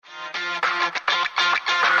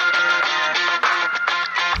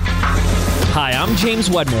Hi, I'm James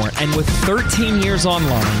Wedmore, and with 13 years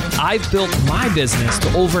online, I've built my business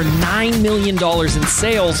to over $9 million in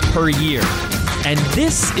sales per year. And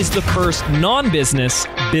this is the first non-business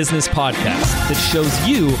business podcast that shows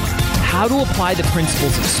you how to apply the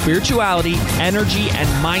principles of spirituality, energy, and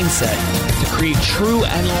mindset to create true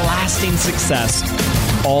and lasting success,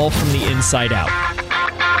 all from the inside out.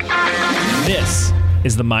 This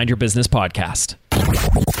is the Mind Your Business podcast.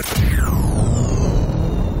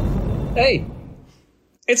 Hey,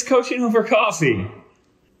 it's Coaching Over Coffee.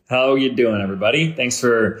 How you doing, everybody? Thanks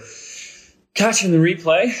for catching the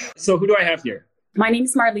replay. So who do I have here? My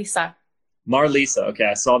name's Marlisa. Marlisa. Okay,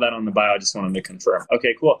 I saw that on the bio. I just wanted to confirm.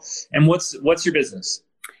 Okay, cool. And what's your business?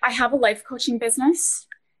 I have a life coaching business,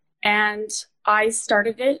 and I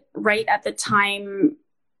started it right at the time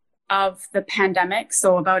of the pandemic,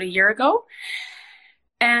 so about a year ago.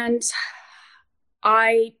 And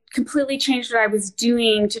I completely changed what I was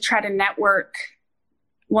doing to try to network.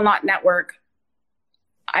 Well, not network.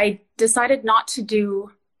 I decided not to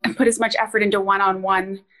do and put as much effort into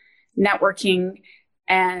one-on-one networking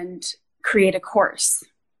and create a course.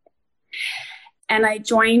 And I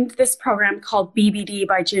joined this program called BBD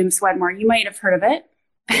by James Wedmore. You might have heard of it.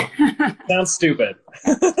 Sounds stupid.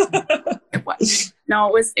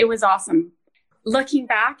 No, it was awesome. Looking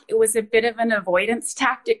back, it was a bit of an avoidance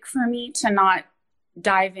tactic for me to not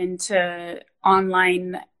dive into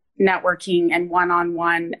online networking and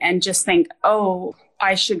one-on-one and just think, oh,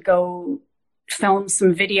 I should go film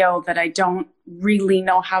some video that I don't really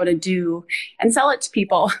know how to do and sell it to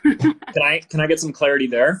people. Can I get some clarity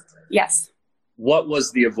there? Yes. What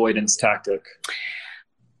was the avoidance tactic?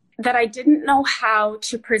 That I didn't know how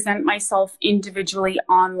to present myself individually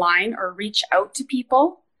online or reach out to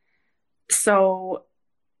people. So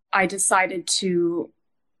I decided to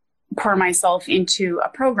pour myself into a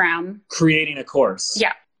program. Creating a course.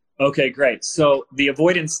 Yeah. Okay, great. So the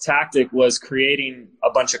avoidance tactic was creating a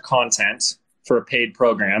bunch of content for a paid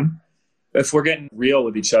program. If we're getting real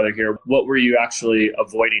with each other here, what were you actually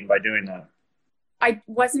avoiding by doing that? I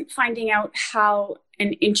wasn't finding out how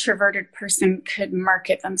an introverted person could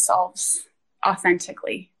market themselves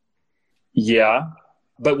authentically. Yeah.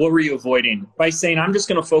 But what were you avoiding? By saying, I'm just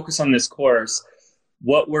going to focus on this course,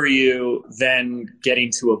 what were you then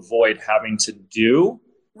getting to avoid having to do?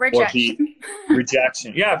 Rejection.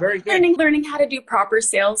 Rejection. Yeah, very good. Learning how to do proper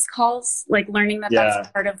sales calls, like learning that that's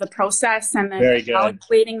part of the process, and then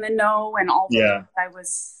calculating the no and all that. I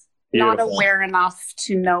was not aware enough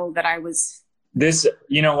to know that I was. This,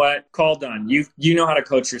 you know what? Call done. You know how to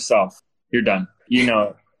coach yourself. You're done. You know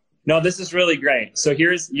it. No, this is really great. So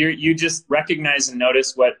you just recognize and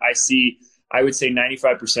notice what I see. I would say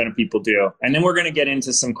 95% of people do. And then we're going to get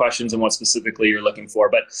into some questions and what specifically you're looking for.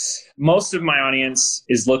 But most of my audience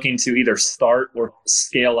is looking to either start or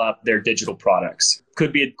scale up their digital products.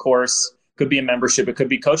 Could be a course, could be a membership, it could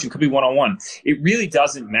be coaching, could be one-on-one. It really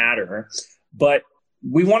doesn't matter. But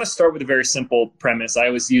we want to start with a very simple premise. I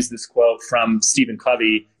always use this quote from Stephen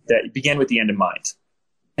Covey that begin with the end in mind.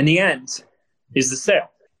 And the end is the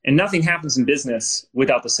sale. And nothing happens in business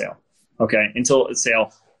without the sale, okay, until a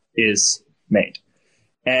sale is made.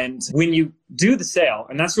 And when you do the sale,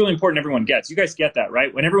 and that's really important everyone gets, you guys get that,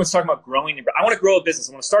 right? When everyone's talking about growing, I want to grow a business,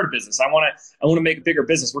 I want to start a business, I want to make a bigger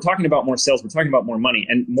business. We're talking about more sales, we're talking about more money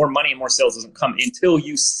and more sales doesn't come until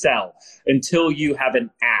you sell, until you have an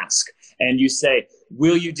ask and you say,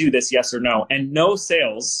 will you do this? Yes or no? And no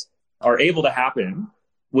sales are able to happen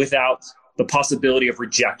without the possibility of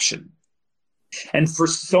rejection. And for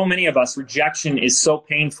so many of us, rejection is so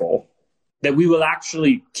painful that we will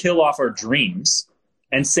actually kill off our dreams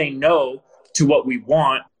and say no to what we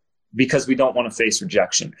want because we don't want to face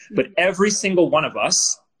rejection. But every single one of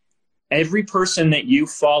us, every person that you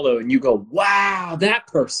follow and you go, wow, that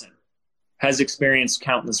person has experienced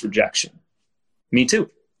countless rejection. Me too.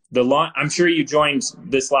 I'm sure you joined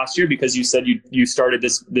this last year because you said you started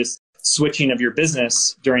this switching of your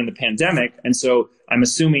business during the pandemic. And so I'm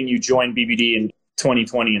assuming you joined BBD in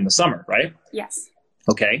 2020 in the summer, right? Yes.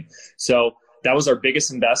 Okay. So that was our biggest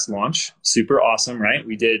and best launch. Super awesome, right?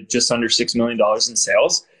 We did just under $6 million in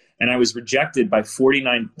sales. And I was rejected by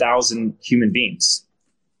 49,000 human beings.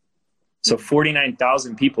 So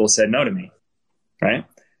 49,000 people said no to me, right?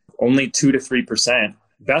 Only 2 to 3%.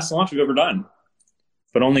 Best launch we've ever done.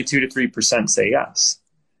 But only 2 to 3% say yes.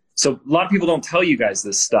 So a lot of people don't tell you guys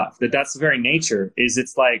this stuff, that's the very nature is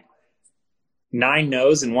it's like 9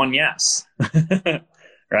 no's and 1 yes,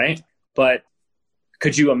 right? But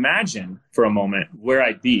could you imagine for a moment where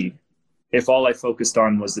I'd be if all I focused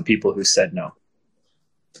on was the people who said no?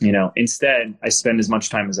 Instead, I spend as much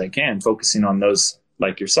time as I can focusing on those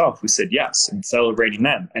like yourself who said yes, and celebrating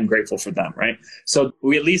them and grateful for them, right? So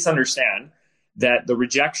we at least understand that the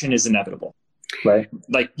rejection is inevitable, right?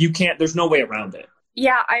 Like there's no way around it.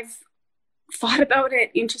 Yeah, I've thought about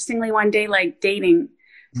it interestingly one day, like dating.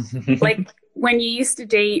 Like when you used to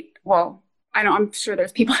date, well, I'm sure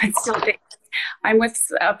there's people that still date. I'm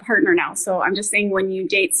with a partner now. So I'm just saying when you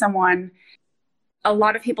date someone, a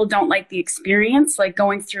lot of people don't like the experience, like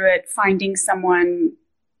going through it, finding someone,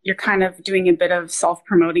 you're kind of doing a bit of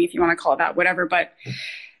self-promoting, if you want to call it that, whatever, but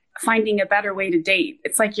finding a better way to date.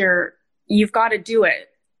 It's like you've got to do it.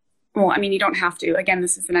 Well, I mean, you don't have to. Again,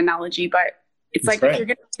 this is an analogy, but it's like, if you're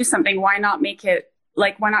going to do something, why not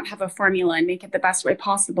why not have a formula and make it the best way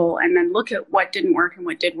possible? And then look at what didn't work and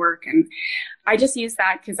what did work. And I just use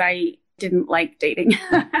that because I didn't like dating.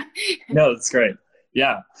 No, that's great.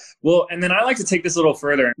 Yeah. Well, and then I like to take this a little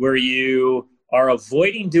further where you are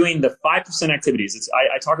avoiding doing the 5% activities.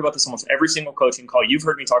 I talk about this almost every single coaching call. You've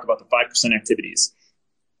heard me talk about the 5% activities.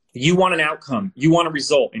 You want an outcome. You want a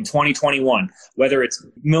result in 2021, whether it's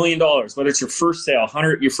 $1 million, whether it's your first sale,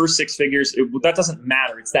 100, your first 6 figures, that doesn't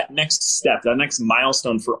matter. It's that next step, that next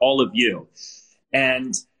milestone for all of you.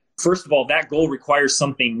 And first of all, that goal requires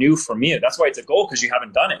something new from you. That's why it's a goal, because you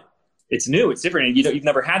haven't done it. It's new. It's different. And you've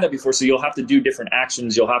never had that before. So you'll have to do different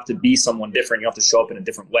actions. You'll have to be someone different. You'll have to show up in a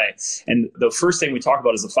different way. And the first thing we talk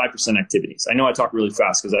about is the 5% activities. I know I talk really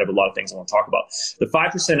fast because I have a lot of things I want to talk about. The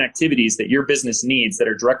 5% activities that your business needs that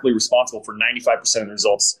are directly responsible for 95% of the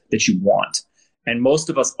results that you want. And most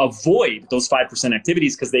of us avoid those 5%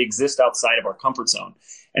 activities because they exist outside of our comfort zone.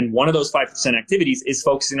 And one of those 5% activities is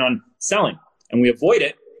focusing on selling. And we avoid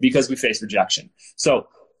it because we face rejection. So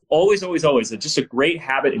always, just a great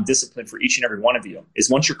habit and discipline for each and every one of you is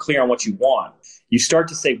once you're clear on what you want, you start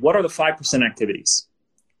to say, what are the 5% activities?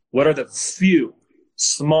 What are the few,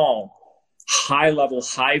 small, high-level,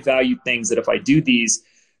 high-value things that if I do these,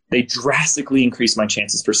 they drastically increase my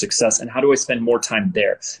chances for success? And how do I spend more time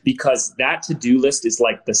there? Because that to-do list is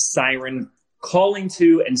like the siren calling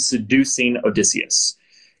to and seducing Odysseus.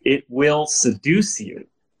 It will seduce you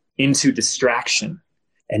into distraction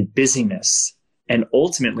and busyness, and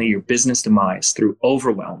ultimately your business demise through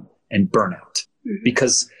overwhelm and burnout.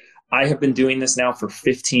 Because I have been doing this now for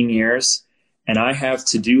 15 years, and I have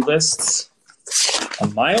to-do lists a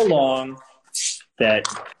mile long that,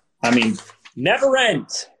 never end.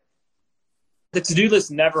 The to-do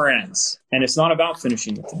list never ends. And it's not about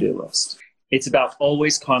finishing the to-do list. It's about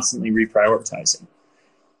always constantly reprioritizing.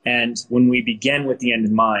 And when we begin with the end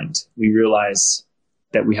in mind, we realize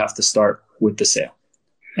that we have to start with the sale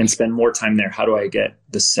and spend more time there. How do I get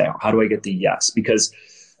the sale? How do I get the yes? Because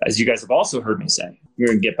as you guys have also heard me say, we're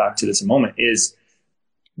going to get back to this in a moment, is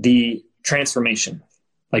the transformation,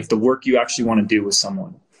 like the work you actually want to do with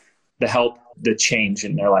someone, the help, the change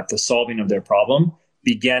in their life, the solving of their problem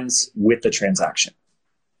begins with the transaction.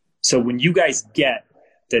 So when you guys get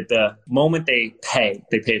that the moment they pay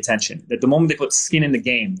attention, that the moment they put skin in the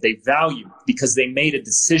game, they value because they made a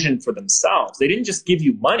decision for themselves. They didn't just give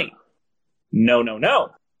you money. No.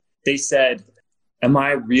 They said, am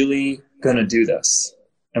I really going to do this?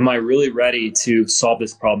 Am I really ready to solve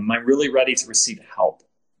this problem? Am I really ready to receive help?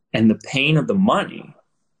 And the pain of the money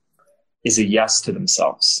is a yes to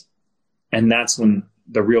themselves. And that's when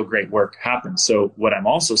the real great work happens. So what I'm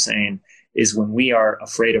also saying is when we are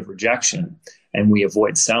afraid of rejection and we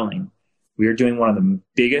avoid selling, we are doing one of the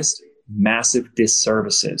biggest, massive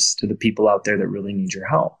disservices to the people out there that really need your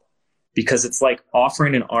help. Because it's like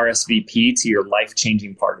offering an RSVP to your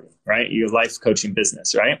life-changing party, right? Your life coaching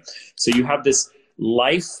business, right? So you have this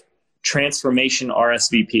life transformation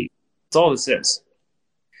RSVP. That's all this is.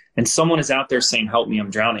 And someone is out there saying, help me, I'm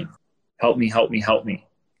drowning. Help me.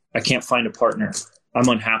 I can't find a partner. I'm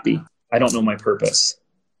unhappy. I don't know my purpose.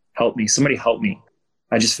 Help me. Somebody help me.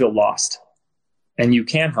 I just feel lost. And you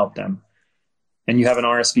can help them. And you have an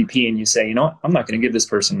RSVP and you say, you know what? I'm not going to give this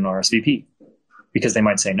person an RSVP because they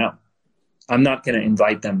might say no. I'm not going to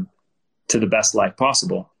invite them to the best life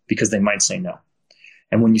possible because they might say no.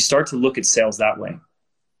 And when you start to look at sales that way,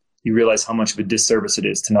 you realize how much of a disservice it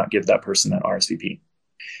is to not give that person that RSVP.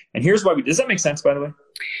 And here's why does that make sense, by the way?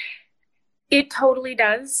 It totally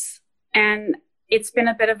does. And it's been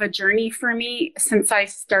a bit of a journey for me since I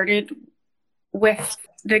started with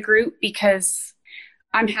the group because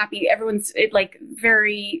I'm happy. Everyone's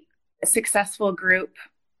very successful group,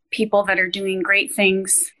 people that are doing great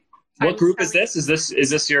things. What group is this? Is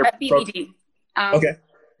this your BBD? Okay,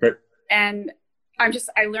 great. And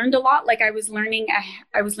I learned a lot. Like I was learning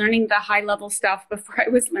the high level stuff before I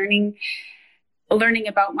was learning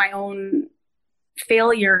about my own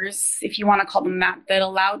failures, if you want to call them that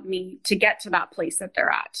allowed me to get to that place that they're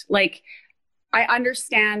at. Like I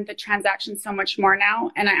understand the transaction so much more now,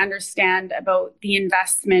 and I understand about the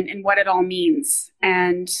investment and what it all means.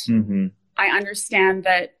 And I understand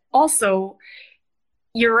that also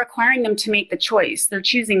you're requiring them to make the choice. They're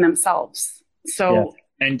choosing themselves. So,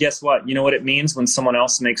 and guess what? You know what it means when someone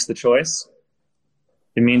else makes the choice?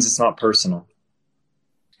 It means it's not personal.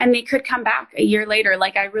 And they could come back a year later.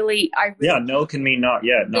 Like I really no can mean not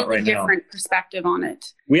yet, not right now. Different perspective on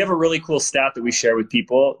it. We have a really cool stat that we share with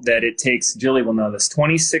people that it takes, Jilly will know this,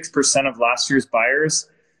 26% of last year's buyers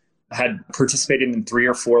had participated in 3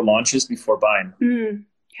 or 4 launches before buying.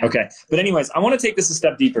 Yeah. Okay. But anyways, I want to take this a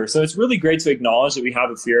step deeper. So it's really great to acknowledge that we have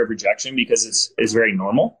a fear of rejection because it's very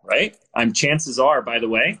normal, right? Chances are, by the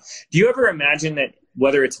way, do you ever imagine that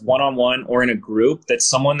whether it's one-on-one or in a group, that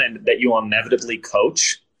someone that you will inevitably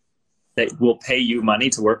coach, that will pay you money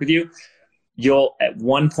to work with you, you'll at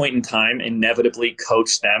one point in time inevitably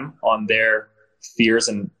coach them on their fears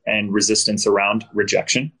and resistance around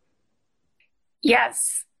rejection?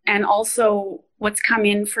 Yes. And also what's come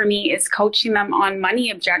in for me is coaching them on money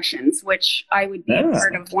objections, which I would be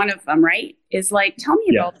part of one of them, right? Is like, tell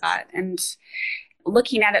me about that. And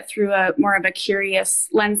looking at it through a more of a curious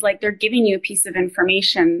lens, like they're giving you a piece of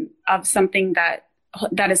information of something that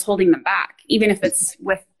is holding them back, even if it's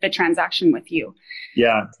with the transaction with you.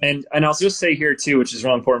 Yeah. And I'll just say here too, which is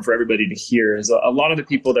really important for everybody to hear, is a lot of the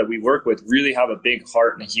people that we work with really have a big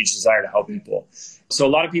heart and a huge desire to help people. So a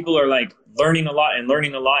lot of people are like learning a lot,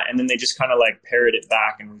 and then they just kind of like parrot it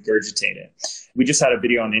back and regurgitate it. We just had a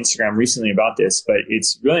video on Instagram recently about this, but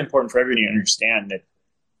it's really important for everybody to understand that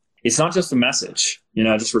it's not just a message,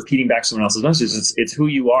 just repeating back someone else's message. It's who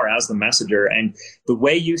you are as the messenger, and the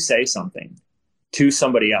way you say something to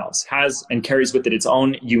somebody else has and carries with it its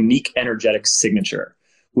own unique energetic signature,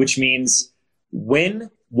 which means when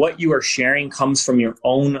what you are sharing comes from your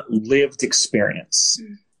own lived experience,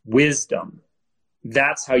 wisdom,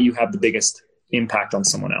 that's how you have the biggest impact on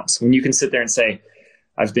someone else. When you can sit there and say,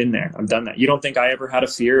 I've been there, I've done that. You don't think I ever had a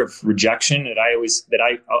fear of rejection? That I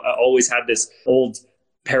always had this old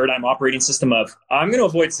paradigm operating system of, I'm going to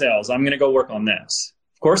avoid sales, I'm going to go work on this.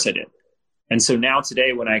 Of course I did. And so now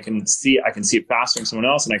today, when I can see it faster than someone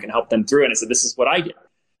else and I can help them through it, and I said, this is what I did.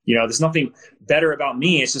 There's nothing better about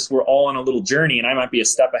me. It's just we're all on a little journey, and I might be a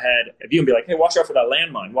step ahead of you and be like, hey, watch out for that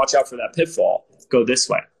landmine. Watch out for that pitfall. Go this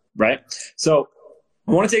way, right? So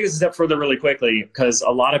I want to take this a step further really quickly, because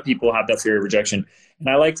a lot of people have that fear of rejection. And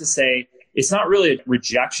I like to say, it's not really a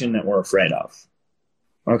rejection that we're afraid of.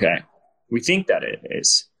 Okay. We think that it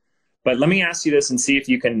is. But let me ask you this and see if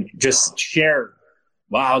you can just share,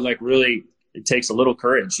 wow, like really, it takes a little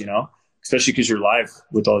courage, especially because you're live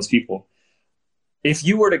with all these people. If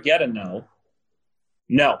you were to get a no,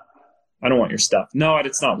 I don't want your stuff. No,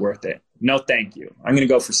 it's not worth it. No, thank you. I'm going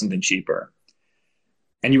to go for something cheaper.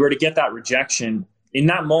 And you were to get that rejection, in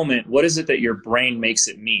that moment, what is it that your brain makes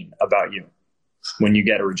it mean about you when you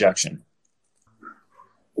get a rejection?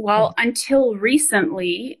 Well, until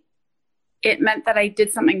recently, it meant that I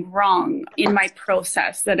did something wrong in my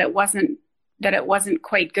process, that it wasn't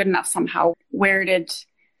quite good enough somehow. Where did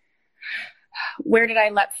I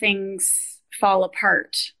let things fall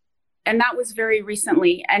apart? And that was very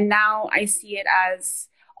recently. And now I see it as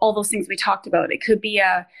all those things we talked about. It could be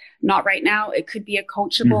a not right now. It could be a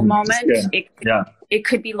coachable moment. It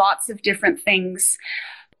could be lots of different things.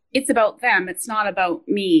 It's about them. It's not about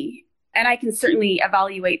me. And I can certainly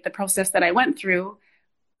evaluate the process that I went through,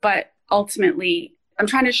 but ultimately I'm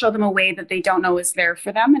trying to show them a way that they don't know is there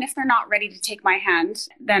for them. And if they're not ready to take my hand,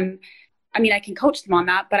 then, I can coach them on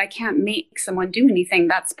that, but I can't make someone do anything.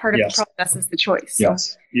 That's part of the process, is the choice. So.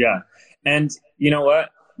 Yes. Yeah. And you know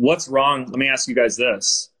what? What's wrong? Let me ask you guys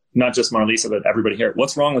this, not just Marlisa, but everybody here.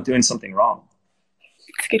 What's wrong with doing something wrong?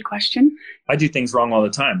 That's a good question. I do things wrong all the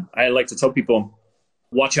time. I like to tell people,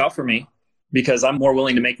 watch out for me, because I'm more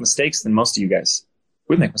willing to make mistakes than most of you guys.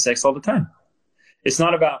 We make mistakes all the time. It's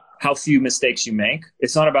not about how few mistakes you make.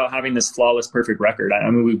 It's not about having this flawless, perfect record.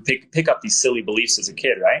 We pick up these silly beliefs as a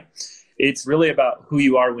kid, right? It's really about who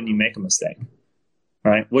you are when you make a mistake,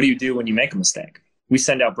 right? What do you do when you make a mistake? We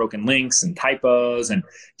send out broken links and typos and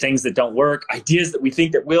things that don't work, ideas that we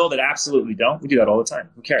think that will, that absolutely don't. We do that all the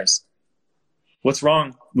time. Who cares? What's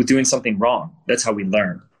wrong with doing something wrong? That's how we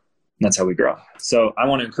learn. And that's how we grow. So I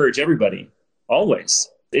want to encourage everybody, always.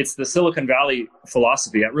 It's the Silicon Valley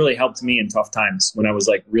philosophy that really helped me in tough times when I was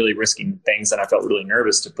like really risking things and I felt really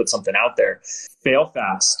nervous to put something out there. Fail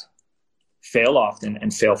fast, fail often,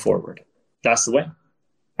 and fail forward. That's the way,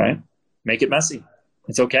 right? Make it messy.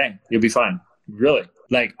 It's okay. You'll be fine. Really.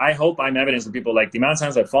 Like, I hope I'm evidence for people, like the amount of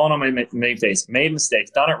times I've fallen on my face, made mistakes,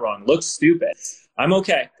 done it wrong, looked stupid. I'm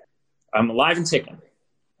okay. I'm alive and ticking,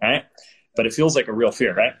 right? but it feels like a real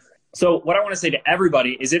fear, right? So what I want to say to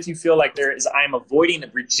everybody is if you feel like I'm avoiding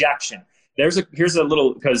rejection, here's a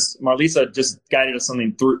little, because Marlisa just guided us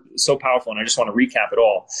something through so powerful, and I just want to recap it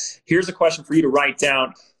all. Here's a question for you to write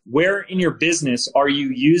down. Where in your business are you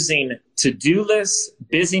using to-do lists,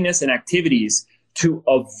 busyness, and activities to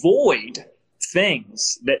avoid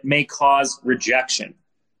things that may cause rejection?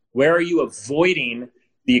 Where are you avoiding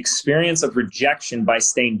the experience of rejection by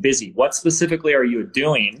staying busy? What specifically are you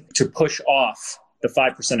doing to push off the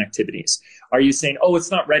 5% activities? Are you saying, oh,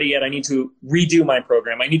 it's not ready yet, I need to redo my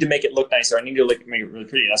program, I need to make it look nicer, I need to make it really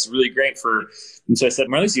pretty? That's really great and so I said,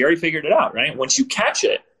 Marlise, you already figured it out, right? Once you catch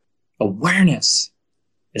it, awareness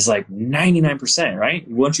is like 99%, right?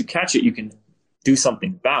 Once you catch it, you can do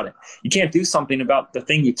something about it. You can't do something about the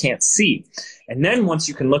thing you can't see. And then once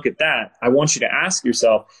you can look at that, I want you to ask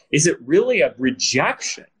yourself, is it really a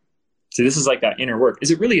rejection? So this is like that inner work. Is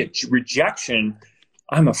it really a rejection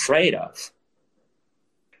I'm afraid of?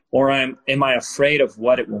 Or am I afraid of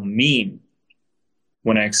what it will mean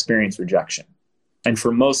when I experience rejection? And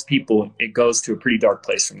for most people, it goes to a pretty dark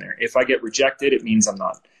place from there. If I get rejected, it means I'm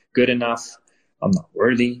not good enough, I'm not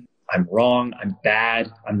worthy, I'm wrong, I'm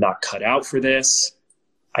bad, I'm not cut out for this,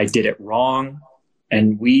 I did it wrong.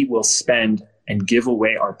 And we will spend and give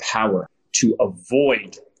away our power to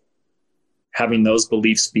avoid having those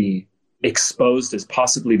beliefs be exposed as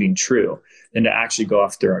possibly being true than to actually go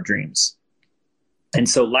after our dreams. And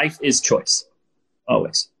so life is choice,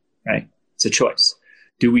 always, right? It's a choice.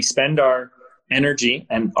 Do we spend our energy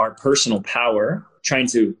and our personal power trying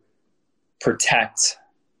to protect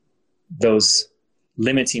those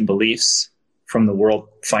limiting beliefs from the world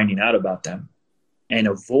finding out about them and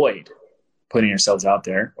avoid putting ourselves out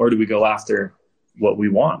there? Or do we go after what we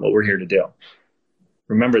want, what we're here to do?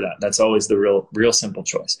 Remember that. That's always the real simple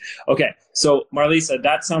choice. Okay. So Marlisa,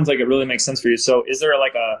 that sounds like it really makes sense for you. So is there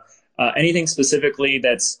like anything specifically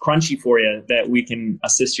that's crunchy for you that we can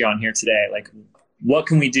assist you on here today? Like, what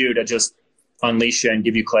can we do to just unleash you and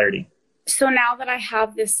give you clarity? So now that I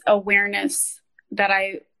have this awareness that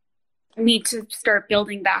I need to start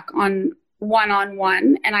building back on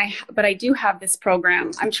one-on-one, but I do have this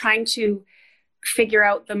program, I'm trying to figure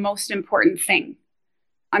out the most important thing.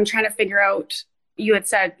 I'm trying to figure out, you had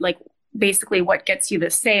said, like, basically what gets you the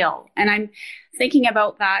sale. And I'm thinking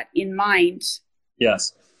about that in mind.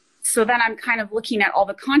 Yes. So then I'm kind of looking at all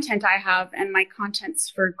the content I have, and my content's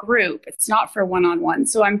for group. It's not for one-on-one.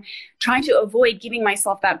 So I'm trying to avoid giving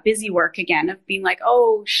myself that busy work again of being like,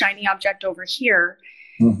 oh, shiny object over here.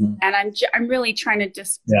 Mm-hmm. And I'm really trying to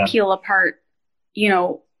just peel apart,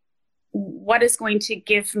 what is going to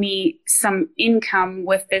give me some income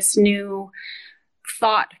with this new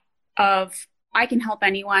thought of I can help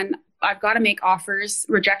anyone. I've got to make offers.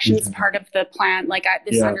 Rejection's part of the plan. Like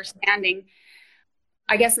this understanding.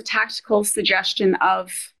 I guess a tactical suggestion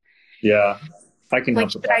of, I can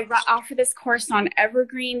help. Should I offer this course on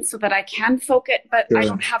Evergreen so that I can focus, but I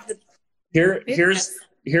don't have the.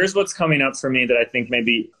 Here's what's coming up for me that I think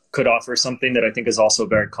maybe could offer something that I think is also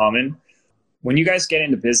very common. When you guys get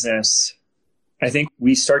into business, I think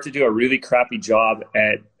we start to do a really crappy job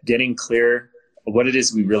at getting clear what it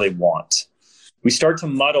is we really want. We start to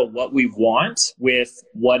muddle what we want with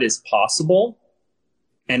what is possible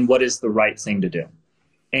and what is the right thing to do.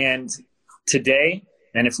 And today,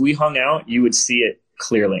 and if we hung out, you would see it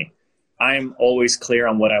clearly. I am always clear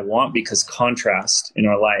on what I want because contrast in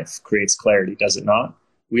our life creates clarity, does it not?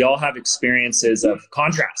 We all have experiences of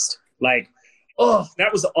contrast. Like, oh,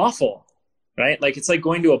 that was awful, right? Like, it's like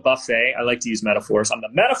going to a buffet. I like to use metaphors. I'm the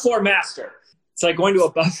metaphor master. It's like going to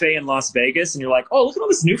a buffet in Las Vegas and you're like, oh, look at all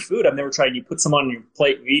this new food I've never tried. You put some on your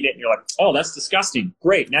plate, you eat it, and you're like, oh, that's disgusting.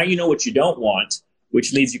 Great. Now you know what you don't want,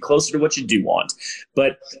 which leads you closer to what you do want.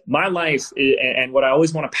 But my life, and what I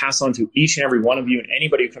always want to pass on to each and every one of you and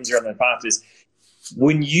anybody who comes here on the path is,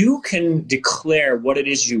 when you can declare what it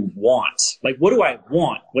is you want, like, what do I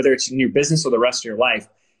want, whether it's in your business or the rest of your life,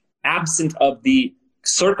 absent of the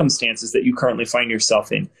circumstances that you currently find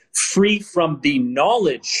yourself in, free from the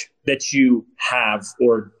knowledge that you have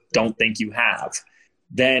or don't think you have,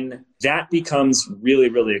 then that becomes really,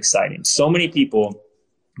 really exciting. So many people,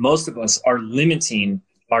 most of us, are limiting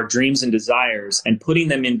our dreams and desires and putting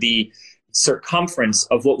them in the circumference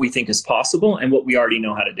of what we think is possible and what we already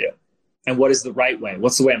know how to do. And what is the right way?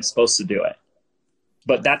 What's the way I'm supposed to do it?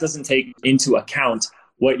 But that doesn't take into account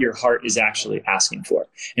what your heart is actually asking for.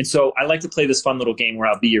 And so I like to play this fun little game where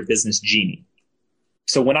I'll be your business genie.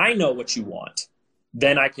 So when I know what you want,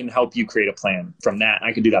 then I can help you create a plan from that.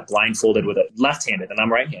 I can do that blindfolded with a left-handed, and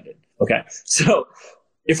I'm right-handed. Okay. So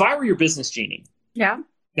if I were your business genie,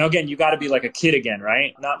 Now, again, you got to be like a kid again,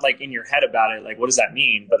 right? Not like in your head about it. Like, what does that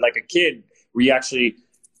mean? But like a kid where you actually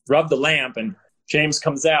rub the lamp and James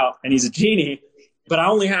comes out and he's a genie, but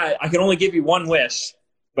I can only give you one wish,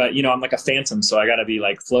 but I'm like a phantom. So I got to be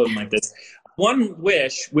like floating like this. One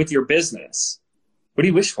wish with your business. What do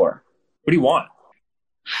you wish for? What do you want?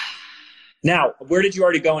 Now, where did you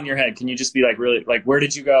already go in your head? Can you just be like, really, like, where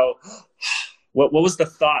did you go? What was the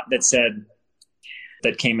thought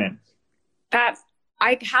that came in? That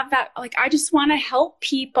I have that, like, I just want to help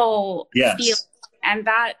people feel, and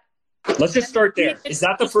that. Let's just start there. Is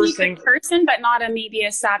that the first thing? Person, but not maybe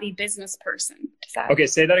a savvy business person. Okay,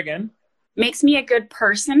 say that again. Makes me a good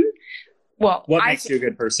person. Well, what makes you a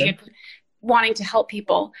good person? Wanting to help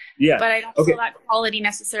people. Yeah. But I don't feel that quality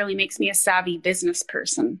necessarily makes me a savvy business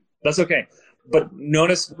person. That's okay. But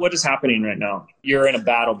notice what is happening right now. You're in a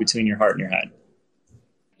battle between your heart and your head.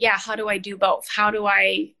 Yeah. How do I do both? How do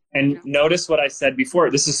I... And notice what I said before.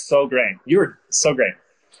 This is so great. You were so great.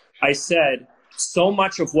 I said, so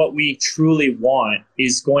much of what we truly want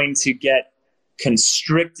is going to get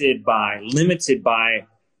limited by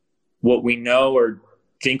what we know or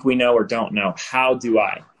think we know or don't know. How do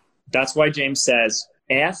I? That's why James says,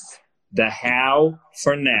 F the how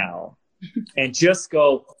for now, and just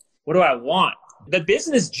go, what do I want? The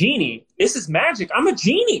business genie, this is magic. I'm a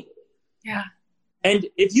genie. Yeah. And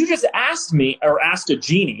if you just asked me or asked a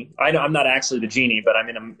genie, I know I'm not actually the genie, but I'm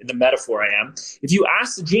in the metaphor I am. If you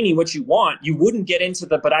asked the genie what you want, you wouldn't get into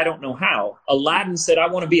but I don't know how. Aladdin said, I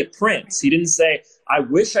want to be a prince. He didn't say, I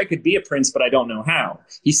wish I could be a prince, but I don't know how.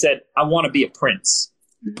 He said, I want to be a prince.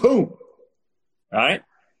 Boom. All right.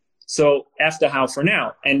 So F the how for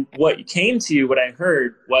now. And what came to you, what I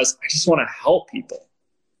heard was, I just want to help people.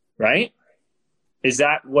 Right? Is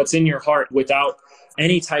that what's in your heart without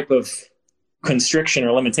any type of constriction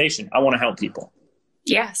or limitation? I want to help people.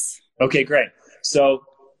 Yes. Okay, great. So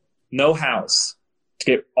no hows.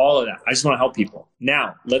 Okay, all of that. I just want to help people.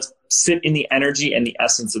 Now, let's sit in the energy and the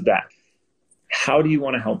essence of that. How do you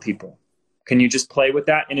want to help people? Can you just play with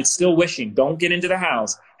that? And it's still wishing. Don't get into the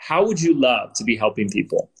hows. How would you love to be helping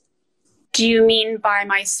people? Do you mean by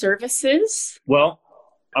my services? Well,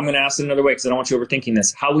 I'm going to ask it another way because I don't want you overthinking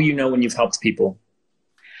this. How will you know when you've helped people?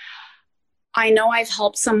 I know I've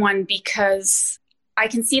helped someone because I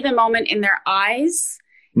can see the moment in their eyes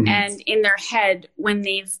and in their head when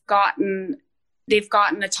they've gotten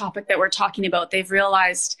the topic that we're talking about. They've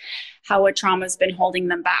realized how a trauma has been holding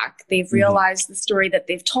them back. They've realized the story that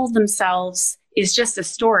they've told themselves is just a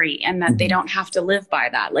story and that they don't have to live by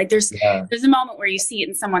that. Like there's a moment where you see it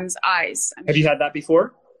in someone's eyes. Have you had that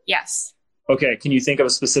before? Yes. Okay. Can you think of a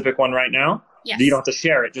specific one right now? Yes. You don't have to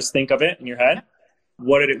share it. Just think of it in your head.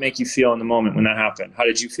 What did it make you feel in the moment when that happened? How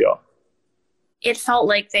did you feel? It felt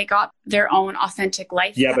like they got their own authentic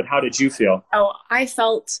life. Yeah, but how did you feel? Oh, I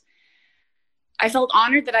felt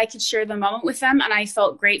honored that I could share the moment with them. And I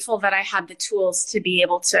felt grateful that I had the tools to be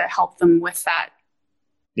able to help them with that.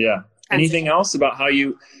 Yeah. Anything else about how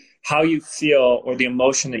you feel or the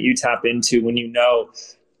emotion that you tap into when you know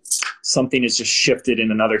something is just shifted in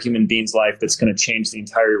another human being's life that's going to change the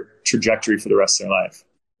entire trajectory for the rest of their life?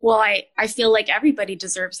 Well, I feel like everybody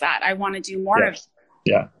deserves that. I want to do more of it.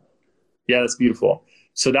 Yeah. Yeah, that's beautiful.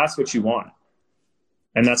 So that's what you want.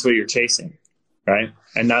 And that's what you're chasing, right?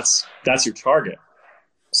 And that's your target.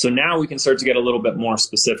 So now we can start to get a little bit more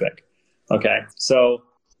specific. Okay. So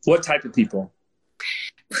what type of people?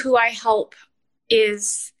 Who I help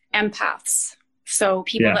is empaths. So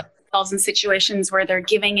people that put themselves in situations where they're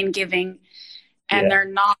giving and they're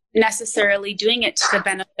not necessarily doing it to the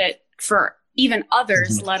benefit for even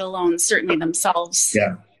others, let alone certainly themselves.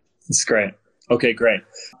 Yeah, that's great. Okay, great.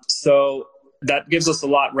 So that gives us a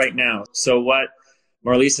lot right now. So what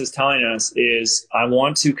Marlise is telling us is, I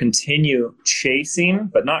want to continue chasing,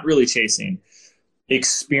 but not really chasing,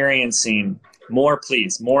 experiencing more,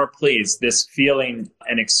 please, this feeling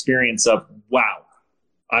and experience of, wow,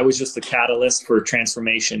 I was just the catalyst for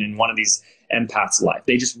transformation in one of these empaths' life.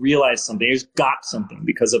 They just realized something. They just got something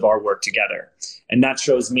because of our work together. And that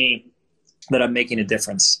shows me that I'm making a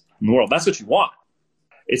difference in the world. That's what you want.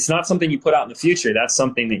 It's not something you put out in the future. That's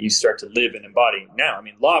something that you start to live and embody now. I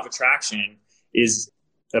mean, law of attraction is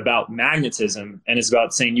about magnetism, and it's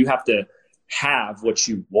about saying you have to have what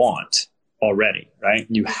you want already, right?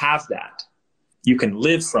 You have that. You can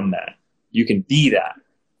live from that. You can be that.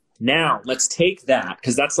 Now, let's take that,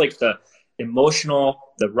 because that's like the emotional,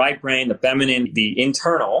 the right brain, the feminine, the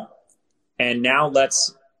internal, and now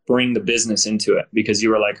let's bring the business into it, because you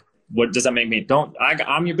were like, what does that make me?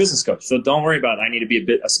 I'm your business coach, so don't worry about it. I need to be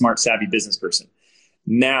a smart, savvy business person.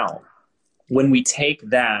 Now, when we take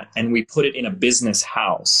that and we put it in a business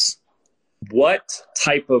house, what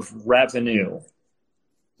type of revenue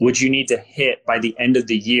would you need to hit by the end of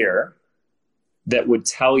the year that would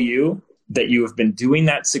tell you that you have been doing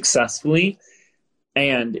that successfully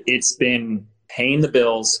and it's been paying the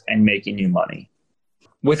bills and making you money?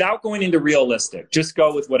 Without going into realistic, just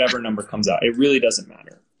go with whatever number comes out. It really doesn't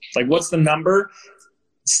matter. It's like, what's the number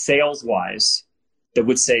sales-wise that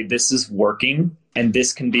would say this is working and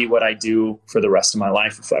this can be what I do for the rest of my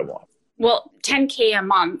life if I want? Well, 10K a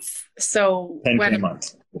month. So 10K a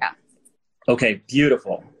month. Yeah. Okay,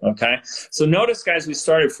 beautiful. Okay. So notice, guys, we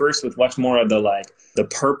started first with much more of the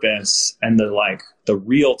purpose and the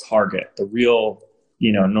real target, the real,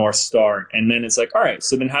 North Star. And then it's like, all right,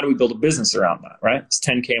 so then how do we build a business around that, right? It's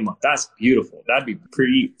 10K a month. That's beautiful. That'd be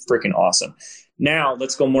pretty freaking awesome. Now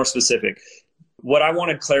let's go more specific. What I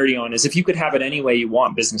wanted clarity on is if you could have it any way you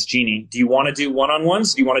want, Business Genie, do you want to do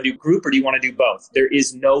one-on-ones? Do you want to do group, or do you want to do both? There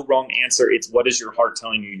is no wrong answer. It's what is your heart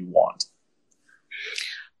telling you want?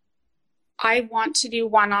 I want to do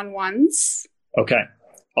one-on-ones. Okay.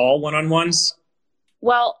 All one-on-ones?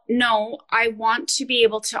 Well, no, I want to be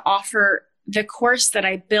able to offer the course that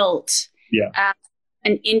I built as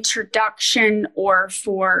an introduction or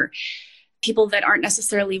for people that aren't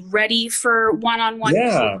necessarily ready for one-on-one,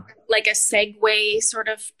 like a segue sort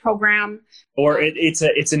of program. Or it's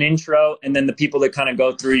an intro, and then the people that kind of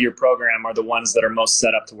go through your program are the ones that are most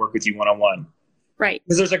set up to work with you one-on-one. Right.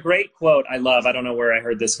 Because there's a great quote I love. I don't know where I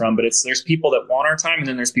heard this from, but there's people that want our time and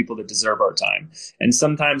then there's people that deserve our time. And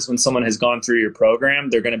sometimes when someone has gone through your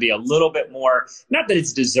program, they're going to be a little bit more, not that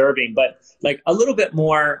it's deserving, but like a little bit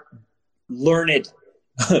more learned,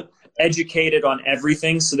 educated on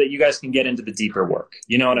everything so that you guys can get into the deeper work.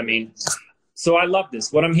 You know what I mean? So I love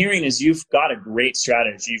this. What I'm hearing is you've got a great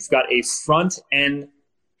strategy. You've got a front end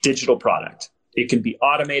digital product. It can be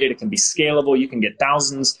automated. It can be scalable. You can get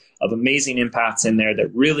thousands of amazing impacts in there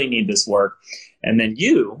that really need this work. And then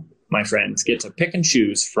you, my friends, get to pick and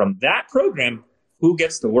choose from that program who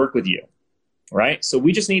gets to work with you, right? So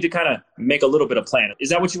we just need to kind of make a little bit of plan. Is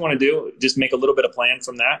that what you want to do? Just make a little bit of plan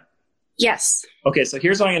from that? Yes. Okay, so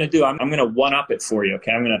here's what I'm going to do. I'm going to one-up it for you,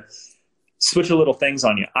 okay? I'm going to switch a little things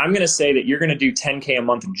on you. I'm going to say that you're going to do 10K a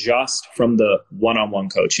month just from the one-on-one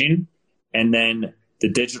coaching, and then the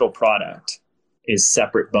digital product is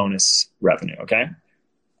separate bonus revenue, okay?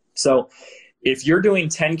 So if you're doing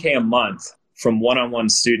 10K a month from one-on-one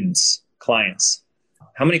students, clients,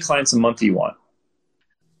 how many clients a month do you want?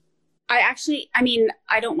 I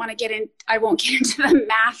don't want to I won't get into the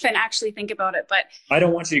math and actually think about it, but I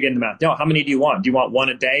don't want you to get into math. No, how many do you want? Do you want one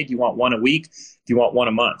a day? Do you want one a week? Do you want one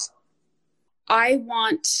a month? I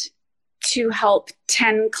want to help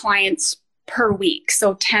 10 clients per week.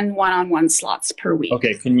 So 10 one-on-one slots per week.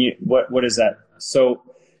 Okay. What is that? So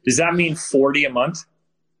does that mean 40 a month?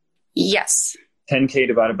 Yes. 10K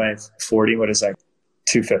divided by 40, what is that?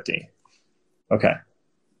 250. Okay.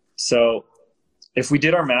 So if we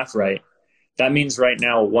did our math right, that means right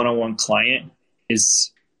now a one-on-one client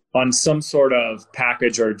is on some sort of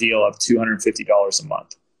package or deal of $250 a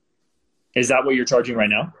month. Is that what you're charging right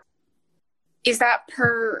now? Is that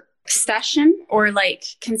per session, or like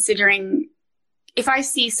considering if I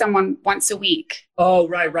see someone once a week? Oh,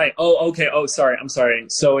 right. Oh, okay. Oh, sorry. I'm sorry.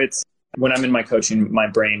 So it's when I'm in my coaching, my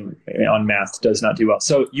brain on math does not do well.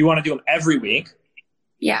 So you want to do them every week?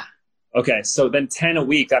 Yeah. Okay. So then 10 a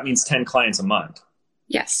week, that means 10 clients a month.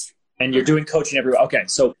 Yes. And you're doing coaching every week. Okay.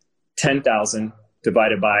 So 10,000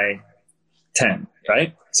 divided by 10,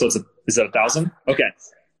 right? So is that 1,000? Okay.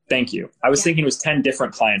 Thank you. I was thinking it was 10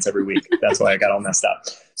 different clients every week. That's why I got all messed up.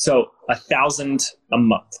 So 1,000 a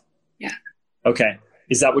month. Yeah. Okay.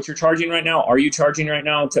 Is that what you're charging right now? Are you charging right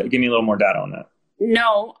now? Give me a little more data on that.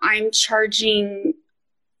 No, I'm charging,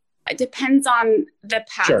 it depends on the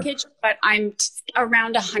package, sure, but I'm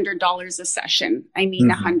around $100 a session. I mean,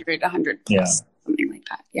 100 plus, something like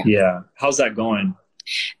that. Yeah. Yeah. How's that going?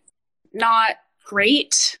 Not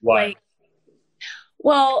great. Why?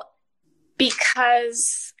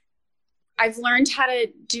 Because I've learned how to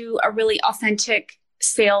do a really authentic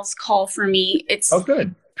sales call for me. It's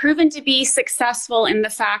good. Proven to be successful in the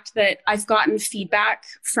fact that I've gotten feedback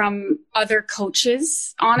from other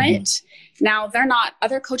coaches on it. Now,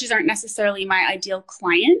 other coaches aren't necessarily my ideal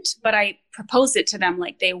client, but I proposed it to them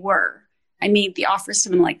like they were. I made the offers to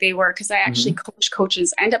them like they were because I actually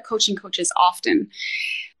end up coaching coaches often.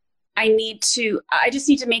 I just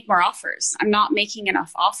need to make more offers. I'm not making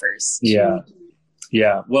enough offers.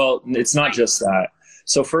 Yeah. Well, it's not just that.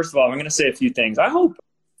 So first of all, I'm going to say a few things.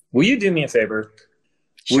 Will you do me a favor?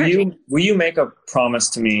 Sure. Will you make a promise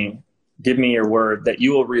to me, give me your word that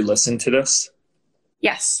you will re-listen to this?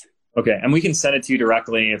 Yes. Okay. And we can send it to you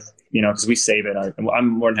directly if, because we save it. I'm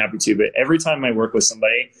more than happy to. But every time I work with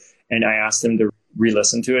somebody and I ask them to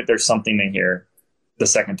re-listen to it, there's something they hear the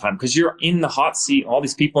second time, because you're in the hot seat, all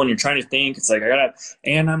these people, and you're trying to think. It's like,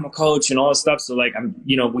 and I'm a coach and all this stuff. So like,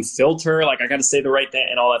 we filter, like I got to say the right thing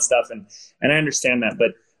and all that stuff. And I understand that,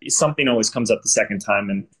 but something always comes up the second time.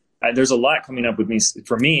 And there's a lot coming up with me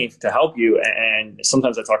for me to help you. And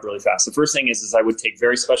sometimes I talk really fast. The first thing is I would take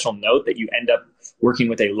very special note that you end up working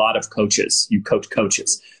with a lot of coaches. You coach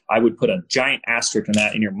coaches. I would put a giant asterisk on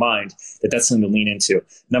that in your mind that's something to lean into.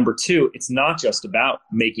 Number two, it's not just about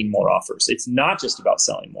making more offers. It's not just about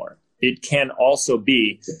selling more. It can also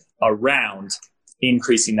be around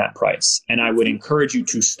increasing that price. And I would encourage you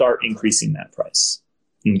to start increasing that price.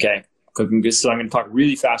 Okay. So I'm going to talk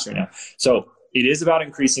really fast right now. So it is about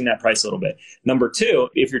increasing that price a little bit. Number two,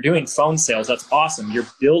 if you're doing phone sales, that's awesome. You're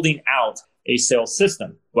building out a sales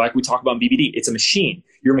system. Like we talk about in BBD, it's a machine.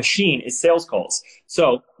 Your machine is sales calls.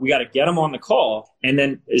 So we got to get them on the call. And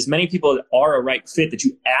then as many people that are a right fit that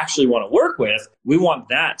you actually want to work with, we want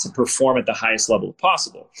that to perform at the highest level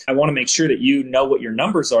possible. I want to make sure that you know what your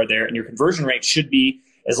numbers are there, and your conversion rate should be,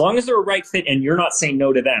 as long as they're a right fit and you're not saying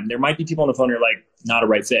no to them. There might be people on the phone who are like, not a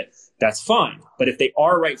right fit. That's fine. But if they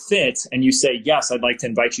are a right fit and you say, yes, I'd like to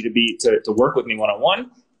invite you to work with me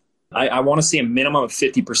one-on-one, I want to see a minimum of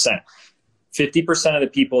 50%. 50% of the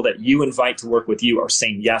people that you invite to work with you are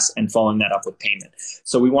saying yes and following that up with payment.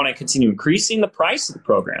 So we want to continue increasing the price of the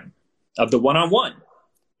program, of the one-on-one,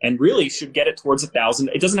 and really should get it towards 1,000.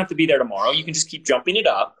 It doesn't have to be there tomorrow. You can just keep jumping it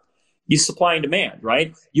up. You supply and demand,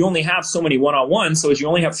 right? You only have so many one-on-ones. So as you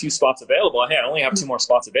only have a few spots available, hey, I only have 2 more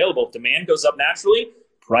spots available. If demand goes up naturally,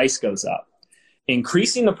 price goes up.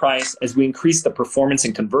 Increasing the price as we increase the performance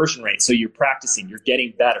and conversion rate. So you're practicing, you're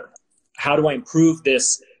getting better. How do I improve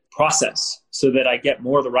this process so that I get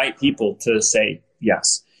more of the right people to say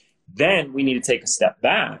yes? Then we need to take a step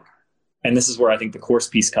back. And this is where I think the course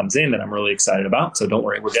piece comes in that I'm really excited about. So don't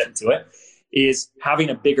worry, we're getting to it, is having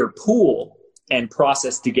a bigger pool and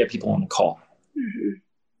process to get people on the call. Mm-hmm.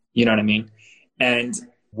 You know what I mean? And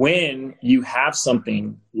when you have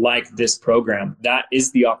something like this program, that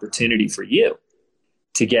is the opportunity for you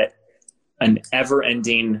to get an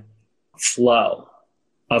ever-ending flow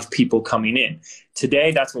of people coming in.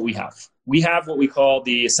 Today, that's what we have. We have what we call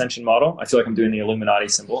the Ascension model. I feel like I'm doing the Illuminati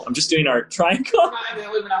symbol. I'm just doing our triangle. We're not in the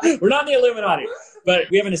Illuminati. We're not in the Illuminati. But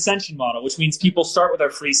we have an Ascension model, which means people start with our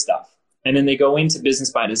free stuff, and then they go into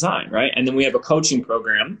Business by Design, right? And then we have a coaching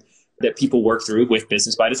program that people work through with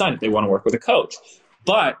Business by Design if they want to work with a coach.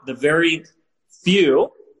 But the very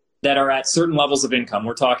few that are at certain levels of income,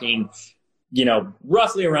 we're talking,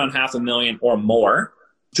 roughly around $500,000 or more,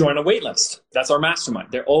 join a wait list. That's our mastermind.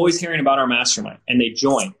 They're always hearing about our mastermind, and they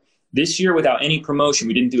join. This year, without any promotion,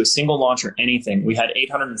 we didn't do a single launch or anything. We had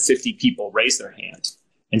 850 people raise their hand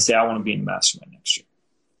and say, I want to be in the mastermind next year.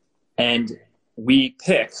 And we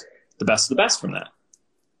pick the best of the best from that.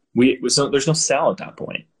 So there's no sell at that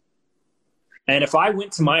point. And if I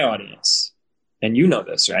went to my audience, and you know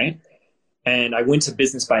this, right? And I went to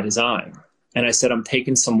Business by Design and I said, I'm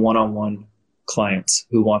taking some one-on-one clients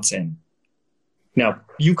who wants in. Now,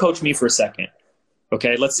 you coach me for a second.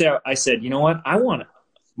 Okay, let's say I said, you know what?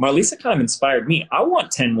 Marlisa kind of inspired me. I want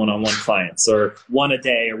 10 one-on-one clients, or one a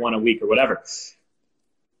day or one a week or whatever.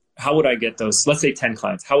 How would I get those? Let's say 10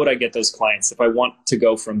 clients. How would I get those clients if I want to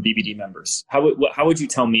go from BBD members? How would you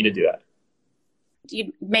tell me to do that?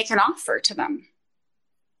 You make an offer to them.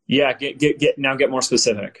 Yeah, get more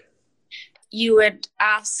specific. You would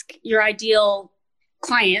ask your ideal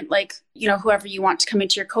client, like, whoever you want to come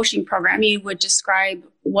into your coaching program, you would describe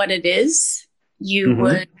what it is. You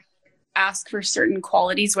would ask for certain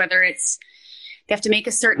qualities, whether it's they have to make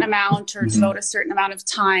a certain amount or devote a certain amount of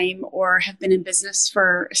time or have been in business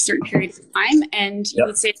for a certain period of time. And you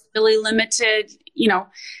would say it's really limited.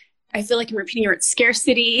 I feel like I'm repeating your word,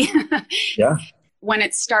 scarcity. Yeah. When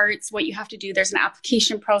it starts, what you have to do, there's an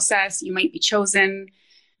application process. You might be chosen.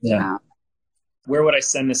 Yeah. Where would I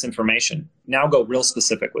send this information? Now go real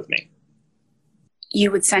specific with me.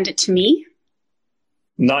 You would send it to me?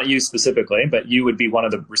 Not you specifically, but you would be one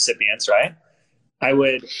of the recipients, right? I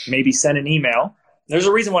would maybe send an email. There's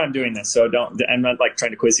a reason why I'm doing this, so I'm not like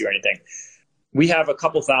trying to quiz you or anything. We have a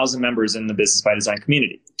couple thousand members in the Business by Design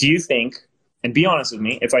community. Do you think, and be honest with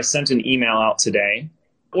me, if I sent an email out today,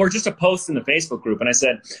 or just a post in the Facebook group, and I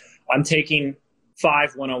said, I'm taking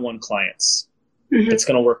 5 one-on-one clients that's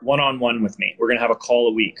going to work one-on-one with me. We're going to have a call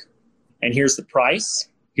a week. And here's the price.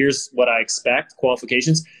 Here's what I expect,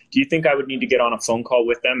 qualifications. Do you think I would need to get on a phone call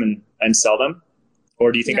with them and sell them?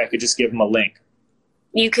 Or do you think I could just give them a link?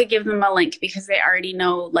 You could give them a link because they already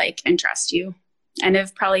know, and trust you. and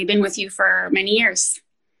have probably been with you for many years.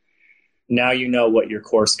 Now you know what your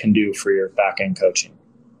course can do for your back-end coaching.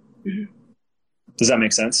 Mm-hmm. Does that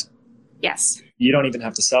make sense? Yes. You don't even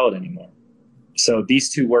have to sell it anymore. So these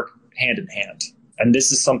two work hand in hand. And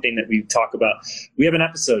this is something that we talk about. We have an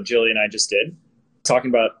episode, Jilly and I just did,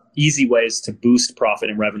 talking about easy ways to boost profit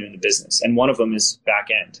and revenue in the business. And one of them is back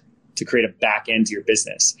end, to create a back end to your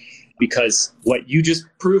business. Because what you just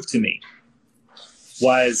proved to me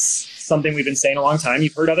was something we've been saying a long time.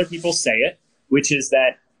 You've heard other people say it, which is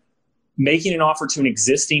that making an offer to an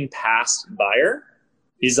existing past buyer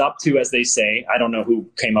is up to, as they say, I don't know who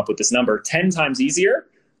came up with this number, 10 times easier,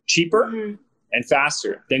 cheaper, mm-hmm. and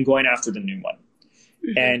faster than going after the new one.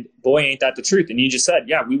 Mm-hmm. And boy, ain't that the truth. And you just said,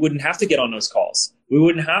 yeah, we wouldn't have to get on those calls. We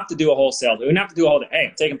wouldn't have to do a wholesale. We wouldn't have to do a whole, hey,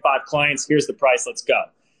 I'm taking 5 clients. Here's the price. Let's go.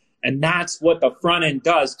 And that's what the front end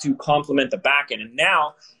does to complement the back end. And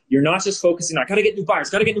now you're not just focusing on, got to get new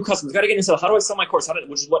buyers, got to get new customers, got to get new sales. How do I sell my course?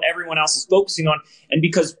 Which is what everyone else is focusing on. And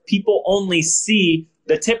because people only see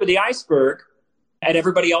the tip of the iceberg at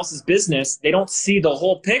everybody else's business, they don't see the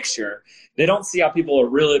whole picture. They don't see how people are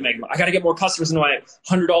really making. I got to get more customers into my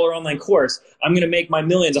 $100 online course. I'm going to make my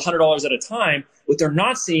millions $100 at a time. What they're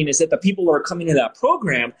not seeing is that the people who are coming to that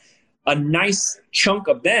program, a nice chunk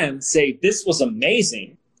of them say, this was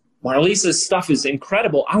amazing. Marlisa's stuff is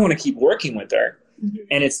incredible. I want to keep working with her. Mm-hmm.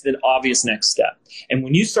 And it's the obvious next step. And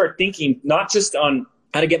when you start thinking not just on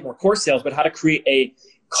how to get more course sales, but how to create a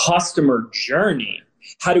customer journey,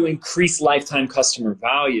 how to increase lifetime customer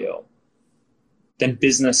value, then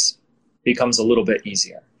business becomes a little bit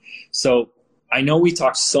easier. So I know we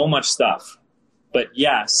talked so much stuff, but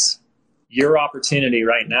yes, your opportunity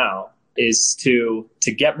right now is to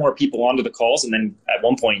get more people onto the calls. And then at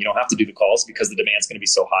one point, you don't have to do the calls because the demand's going to be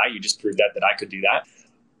so high. You just proved that I could do that.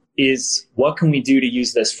 Is what can we do to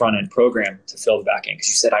use this front end program to fill the back end? Because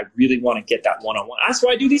you said, I really want to get that one-on-one. That's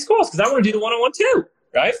why I do these calls, because I want to do the one-on-one too,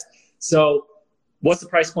 right? So what's the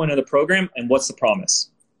price point of the program and what's the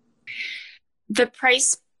promise? The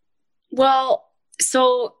price, well,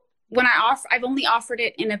 so when I've only offered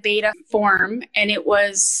it in a beta form, and it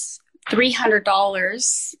was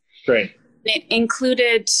 $300. Great. It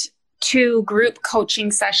included 2 group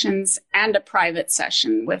coaching sessions and a private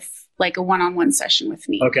session with like a one-on-one session with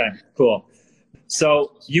me. Okay, cool.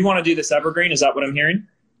 So you want to do this evergreen? Is that what I'm hearing?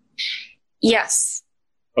 Yes.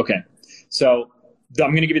 Okay. So I'm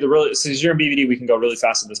going to give you since you're in BVD, we can go really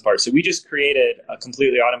fast in this part. So we just created a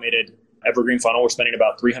completely automated evergreen funnel. We're spending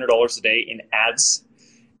about $300 a day in ads,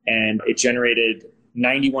 and it generated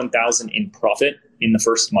 $91,000 in profit in the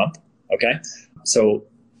first month. Okay. So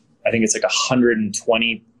I think it's like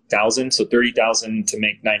 $120,000. So $30,000 to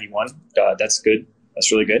make 91. That's good. That's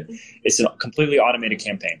really good. It's a completely automated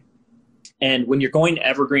campaign. And when you're going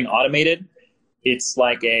evergreen automated, it's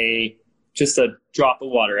like just a drop of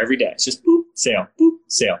water every day. It's just boop, sale,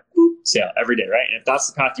 every day, right? And if that's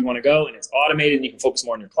the path you want to go and it's automated and you can focus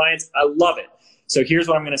more on your clients, I love it. So here's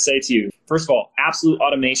what I'm going to say to you. First of all, absolute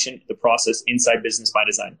automation, the process inside Business by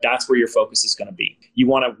Design. That's where your focus is going to be. You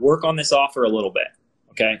want to work on this offer a little bit.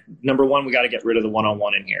 Okay. Number one, we got to get rid of the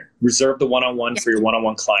one-on-one in here. Reserve the one-on-one for your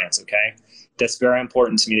one-on-one clients. Okay. That's very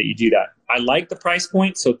important to me that you do that. I like the price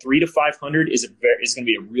point. So $300 to $500 is going to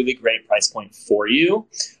be a really great price point for you,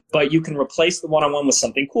 but you can replace the one-on-one with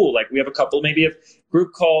something cool. Like we have a couple maybe of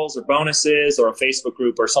group calls or bonuses or a Facebook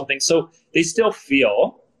group or something. So they still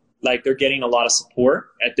feel like they're getting a lot of support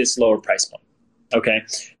at this lower price point. Okay.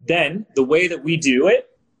 Then the way that we do it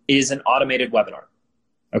is an automated webinar.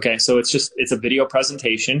 Okay, so it's a video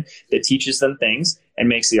presentation that teaches them things and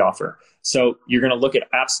makes the offer. So you're going to look at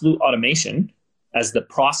absolute automation as the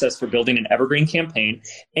process for building an evergreen campaign,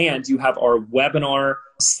 and you have our webinar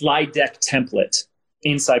slide deck template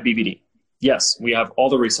inside BBD. Yes, we have all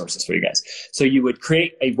the resources for you guys. So you would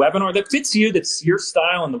create a webinar that fits you, that's your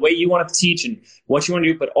style and the way you want to teach and what you want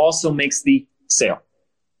to do, but also makes the sale.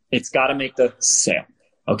 It's got to make the sale.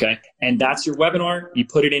 Okay. And that's your webinar. You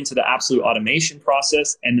put it into the absolute automation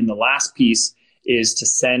process. And then the last piece is to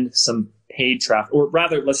send some paid traffic, or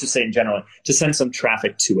rather, let's just say in general, to send some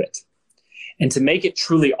traffic to it. And to make it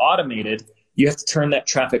truly automated, you have to turn that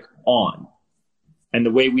traffic on. And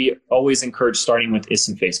the way we always encourage starting with is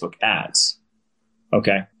some Facebook ads.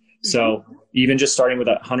 Okay. So even just starting with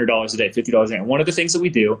 $100 a day, $50 a day. And one of the things that we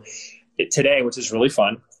do today, which is really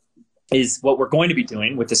fun, is what we're going to be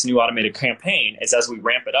doing with this new automated campaign is as we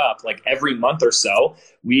ramp it up, like every month or so,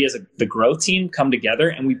 we as the growth team come together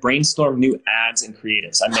and we brainstorm new ads and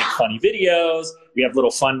creatives. I make funny videos. We have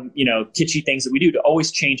little fun, kitschy things that we do to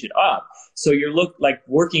always change it up. So you're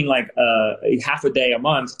working like a half a day a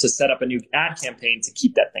month to set up a new ad campaign to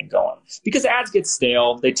keep that thing going. Because ads get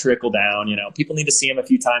stale, they trickle down. People need to see them a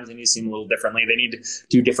few times. They need to see them a little differently. They need to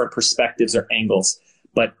do different perspectives or angles.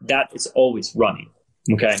 But that is always running.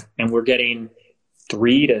 Okay. And we're getting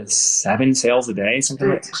 3 to 7 sales a day, something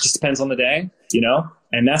like that. It just depends on the day,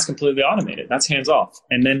 and that's completely automated. That's hands off.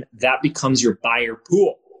 And then that becomes your buyer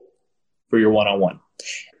pool for your one-on-one.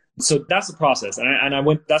 So that's the process. And I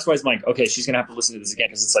went, that's why it's like, okay, she's going to have to listen to this again.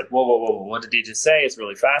 Cause it's like, whoa. What did he just say? It's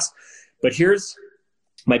really fast. But here's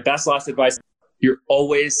my best last advice. You're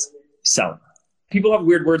always selling. People have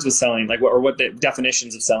weird words with selling, what the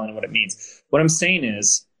definitions of selling and what it means. What I'm saying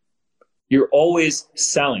is, you're always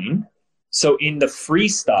selling. So in the free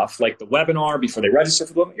stuff, like the webinar before they register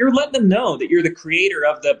for the webinar, you're letting them know that you're the creator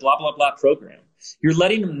of the blah, blah, blah program. You're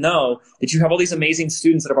letting them know that you have all these amazing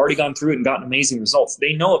students that have already gone through it and gotten amazing results.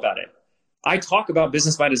 They know about it. I talk about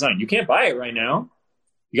business by design. You can't buy it right now.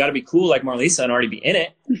 You got to be cool like Marlisa and already be in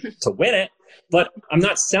it to win it. But I'm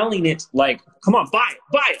not selling it like, come on, buy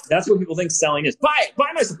it. That's what people think selling is. Buy it,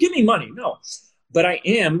 buy myself, give me money. No, but I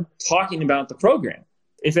am talking about the program.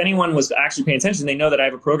 If anyone was actually paying attention, they know that I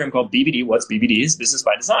have a program called BBD. What's BBD? Is Business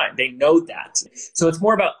by Design. They know that. So it's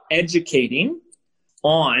more about educating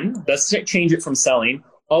on, let's change it from selling,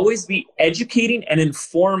 always be educating and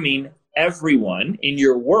informing everyone in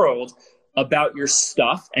your world about your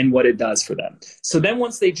stuff and what it does for them. So then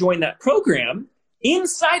once they join that program,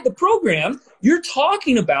 inside the program, you're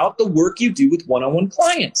talking about the work you do with one-on-one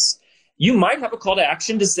clients. You might have a call to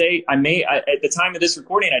action to say, at the time of this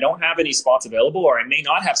recording, I don't have any spots available, or I may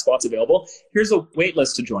not have spots available. Here's a wait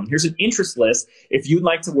list to join. Here's an interest list if you'd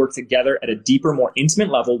like to work together at a deeper, more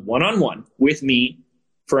intimate level, one-on-one with me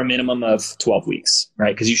for a minimum of 12 weeks,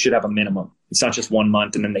 right? Because you should have a minimum. It's not just 1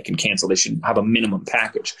 month and then they can cancel. They should have a minimum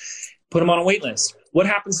package. Put them on a wait list. What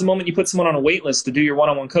happens the moment you put someone on a wait list to do your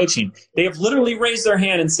one-on-one coaching? They have literally raised their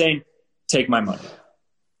hand and saying, take my money.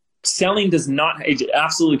 Selling does not,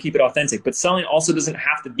 absolutely keep it authentic, but selling also doesn't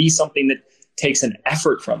have to be something that takes an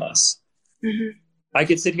effort from us. Mm-hmm. I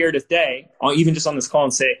could sit here today, even just on this call,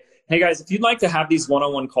 and say, hey guys, if you'd like to have these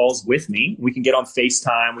one-on-one calls with me, we can get on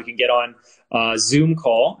FaceTime, we can get on Zoom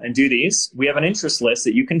call and do these. We have an interest list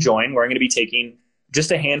that you can join where I'm going to be taking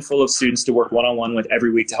just a handful of students to work one-on-one with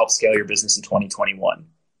every week to help scale your business in 2021.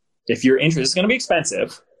 If you're interested, it's going to be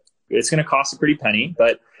expensive. It's going to cost a pretty penny,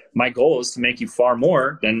 but my goal is to make you far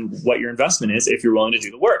more than what your investment is if you're willing to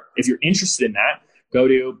do the work. If you're interested in that, go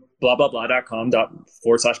to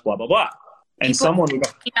blah/blah/blah.com/blah blah blah. And people someone would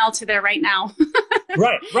email to there right now.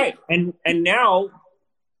 Right. And now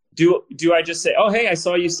do I just say, oh, hey, I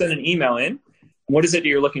saw you send an email in. What is it that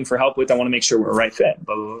you're looking for help with? I want to make sure we're a right fit.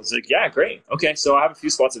 Blah, blah, blah. It's like, yeah, great. Okay, so I have a few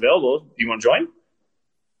spots available. Do you want to join?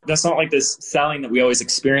 That's not like this selling that we always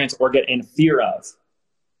experience or get in fear of.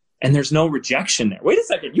 And there's no rejection there. Wait a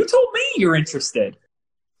second. You told me you're interested.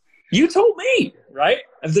 You told me, right?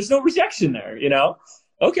 And there's no rejection there,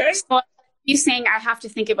 Okay. So you saying I have to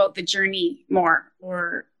think about the journey more,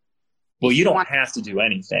 or? Well, you don't have to do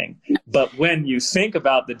anything. No. But when you think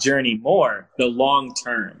about the journey more, the long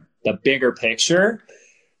term, the bigger picture,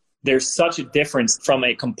 there's such a difference from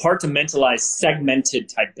a compartmentalized, segmented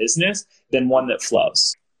type business than one that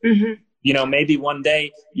flows. Mm-hmm. Maybe one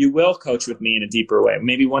day you will coach with me in a deeper way.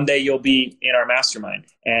 Maybe one day you'll be in our mastermind,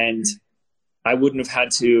 and I wouldn't have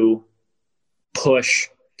had to push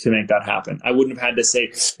to make that happen. I wouldn't have had to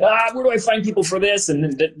say, where do I find people for this?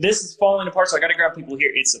 And this is falling apart, so I got to grab people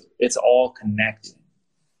here. It's all connected.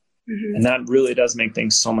 Mm-hmm. And that really does make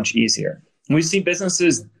things so much easier. We see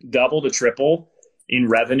businesses double to triple in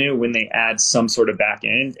revenue when they add some sort of back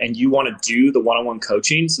end, and you want to do the one-on-one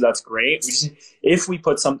coaching. So that's great. If you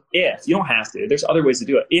don't have to, there's other ways to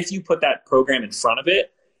do it. If you put that program in front of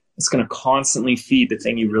it, it's going to constantly feed the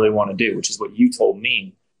thing you really want to do, which is what you told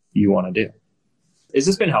me you want to do. Has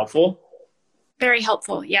this been helpful? Very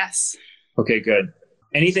helpful. Yes. Okay, good.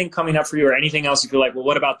 Anything coming up for you, or anything else you feel like, well,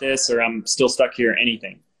 what about this? Or I'm still stuck here.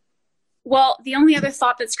 Anything? Well, the only other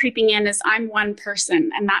thought that's creeping in is I'm one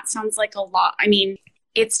person, and that sounds like a lot. I mean,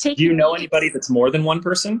 it's taking. Do you know anybody that's more than one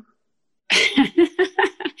person?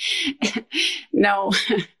 No.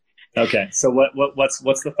 Okay. So what's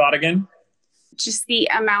the thought again? Just the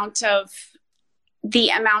amount of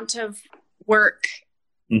work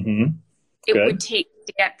it would take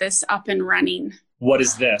to get this up and running. What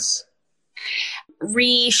is this?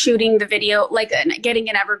 Reshooting the video, like getting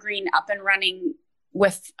an evergreen up and running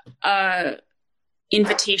with a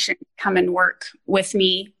invitation to come and work with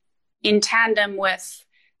me in tandem with,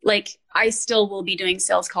 like, I still will be doing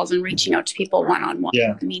sales calls and reaching out to people one-on-one.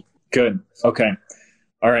 Yeah. Good. Okay.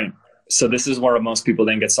 All right. So this is where most people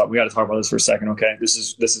then get stuck. We got to talk about this for a second. Okay. This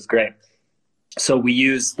is great. So we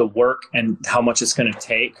use the work and how much it's going to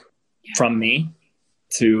take from me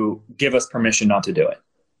to give us permission not to do it.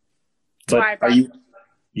 But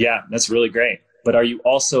that's really great. But are you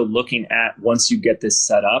also looking at, once you get this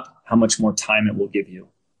set up, how much more time it will give you?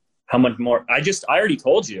 How much more? I already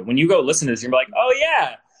told you, when you go listen to this, you're like, oh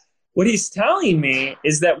yeah, what he's telling me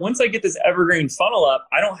is that once I get this evergreen funnel up,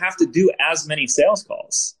 I don't have to do as many sales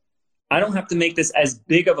calls. I don't have to make this as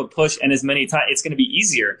big of a push and as many times. It's going to be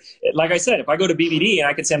easier. Like I said, if I go to BBD and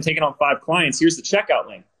I could say I'm taking on 5 clients, here's the checkout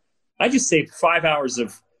link. I just saved 5 hours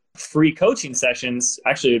of free coaching sessions.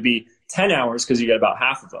 Actually, it'd be 10 hours because you get about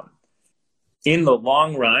half of them. In the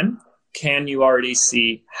long run, can you already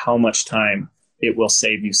see how much time it will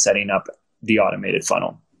save you setting up the automated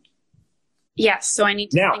funnel? Yes. So I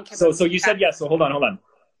need to now, think about so you said yes. So hold on.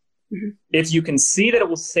 Mm-hmm. If you can see that it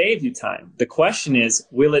will save you time, the question is,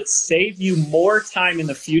 will it save you more time in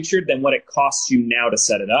the future than what it costs you now to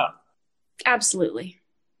set it up? Absolutely.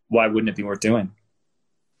 Why wouldn't it be worth doing?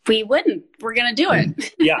 We wouldn't. We're going to do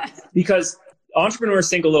it. Yeah, because entrepreneurs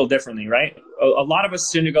think a little differently, right? A lot of us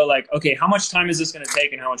tend to go like, okay, how much time is this going to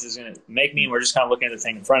take and how much is it going to make me? And we're just kind of looking at the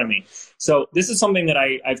thing in front of me. So this is something that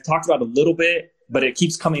I've talked about a little bit, but it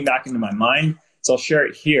keeps coming back into my mind. So I'll share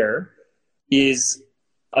it here. Is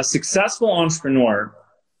a successful entrepreneur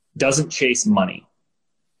doesn't chase money.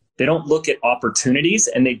 They don't look at opportunities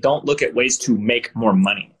and they don't look at ways to make more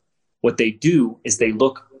money. What they do is they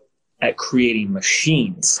look at creating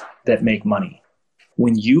machines that make money.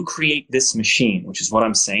 When you create this machine, which is what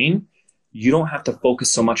I'm saying, you don't have to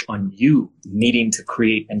focus so much on you needing to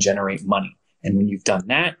create and generate money. And when you've done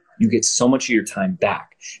that, you get so much of your time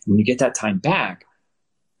back. And when you get that time back,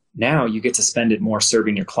 now you get to spend it more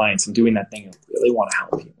serving your clients and doing that thing you really want to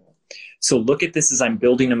help people. So look at this as I'm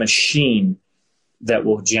building a machine that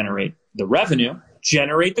will generate the revenue,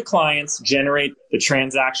 generate the clients, generate the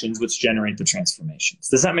transactions, which generate the transformations.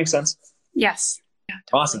 Does that make sense? Yes. Yeah,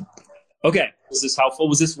 totally. Awesome. Okay. Was this helpful?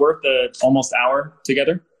 Was this worth the almost hour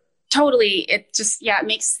together? Totally. It just, it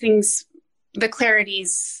makes things, the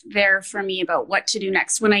clarity's there for me about what to do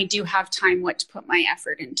next when I do have time, what to put my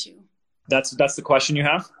effort into. That's the question you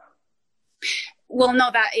have? Well,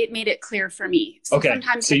 no, that it made it clear for me. So okay.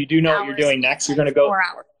 So you do know what you're doing next. You're going to go 4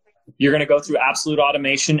 hours. You're going to go through absolute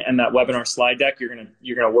automation and that webinar slide deck. You're going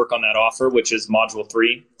to work on that offer, which is module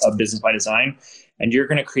 3 of Business by Design. And you're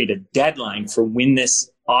going to create a deadline for when this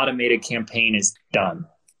automated campaign is done.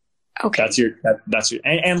 Okay.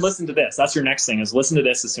 And listen to this. That's your next thing, is listen to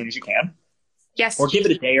this as soon as you can. Yes. Or give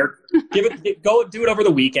it a day, or go do it over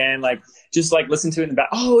the weekend. Just listen to it in the back.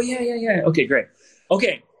 Oh yeah. Okay, great.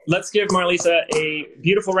 Okay. Let's give Marlisa a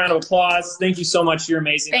beautiful round of applause. Thank you so much. You're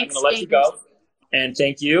amazing. Thanks, I'm going to let you go. And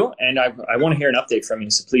thank you. And I want to hear an update from you.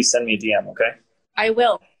 So please send me a DM, okay? I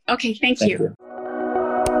will. Okay, thank you.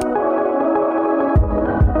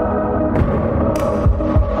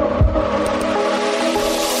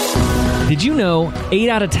 Did you know 8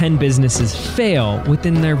 out of 10 businesses fail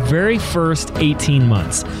within their very first 18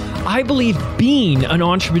 months? I believe being an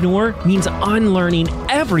entrepreneur means unlearning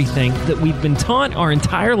everything that we've been taught our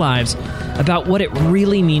entire lives about what it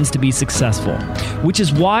really means to be successful, which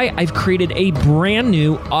is why I've created a brand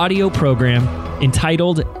new audio program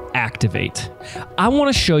entitled Activate. I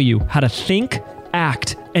want to show you how to think,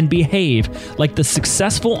 act, and behave like the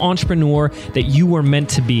successful entrepreneur that you were meant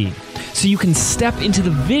to be, so you can step into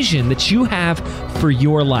the vision that you have for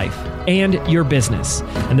your life and your business.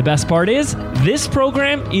 And the best part is, this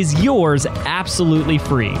program is yours absolutely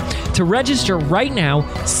free. To register right now,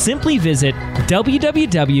 simply visit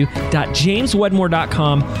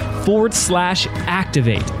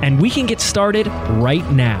www.jameswedmore.com/activate, and we can get started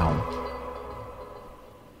right now.